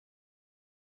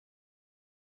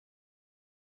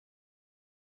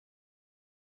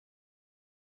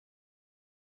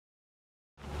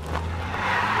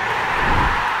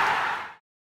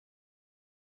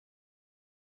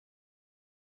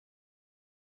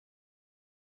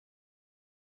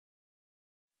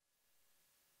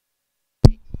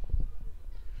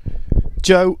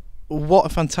Joe, what a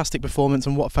fantastic performance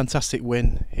and what a fantastic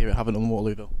win here at Havant on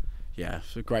Waterlooville. Yeah, it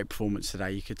was a great performance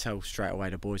today. You could tell straight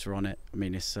away the boys were on it. I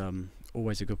mean, it's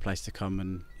always a good place to come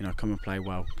and come and play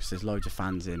well because there's loads of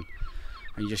fans in,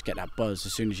 and you just get that buzz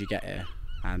as soon as you get here.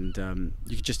 And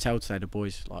you could just tell today the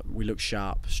boys, like, we looked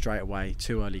sharp straight away.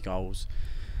 2 early goals.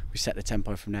 We set the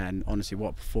tempo from there, and honestly, what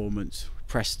a performance! We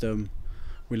pressed them.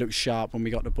 We looked sharp when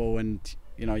we got the ball, and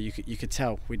you could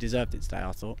tell we deserved it today,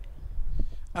 I thought.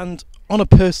 And on a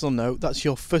personal note, that's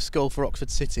your first goal for Oxford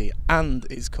City, and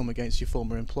it's come against your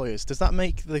former employers. Does that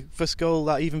make the first goal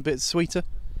that even bit sweeter?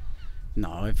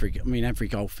 No, every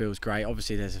goal feels great.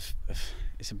 Obviously,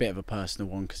 it's a bit of a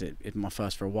personal one because it's my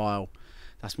first for a while.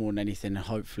 That's more than anything. And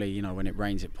hopefully, when it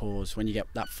rains, it pours. When you get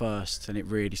that first, and it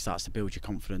really starts to build your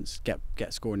confidence, get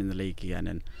scoring in the league again,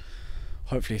 and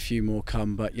hopefully a few more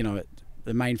come. But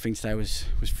the main thing today was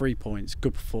 3 points,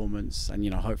 good performance,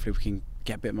 and hopefully we can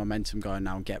get a bit of momentum going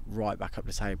now and get right back up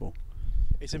the table.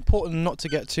 It's important not to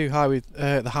get too high with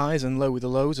the highs and low with the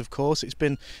lows, of course. It's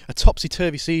been a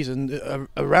topsy-turvy season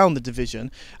around the division.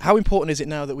 How important is it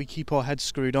now that we keep our heads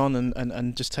screwed on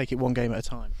and just take it one game at a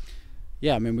time?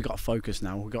 Yeah, I mean, we've got to focus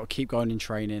now. We've got to keep going in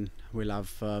training. We'll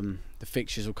have the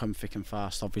fixtures will come thick and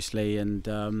fast, obviously,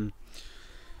 and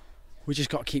we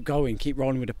just got to keep going, keep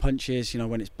rolling with the punches.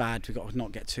 When it's bad, we've got to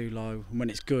not get too low. And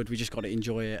when it's good, we just got to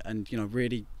enjoy it and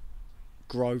really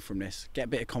grow from this, get a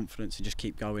bit of confidence and just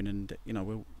keep going, and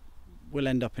we'll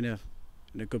end up in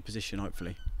a good position,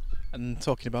 hopefully. And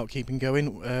talking about keeping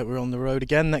going, we're on the road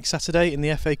again next Saturday in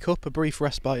the FA Cup, a brief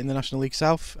respite in the National League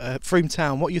South. Frome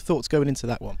Town, what are your thoughts going into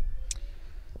that one?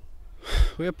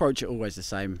 We approach it always the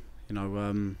same.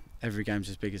 Every game's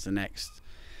as big as the next.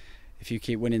 If you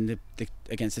keep winning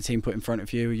against the team put in front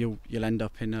of you, you'll end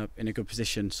up in a good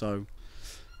position. So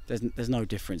there's no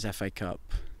difference. FA Cup,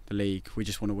 the league, we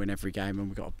just want to win every game, and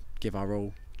we've got to give our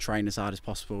all, train as hard as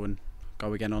possible, and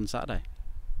go again on Saturday.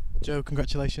 Joe,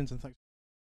 congratulations and thanks.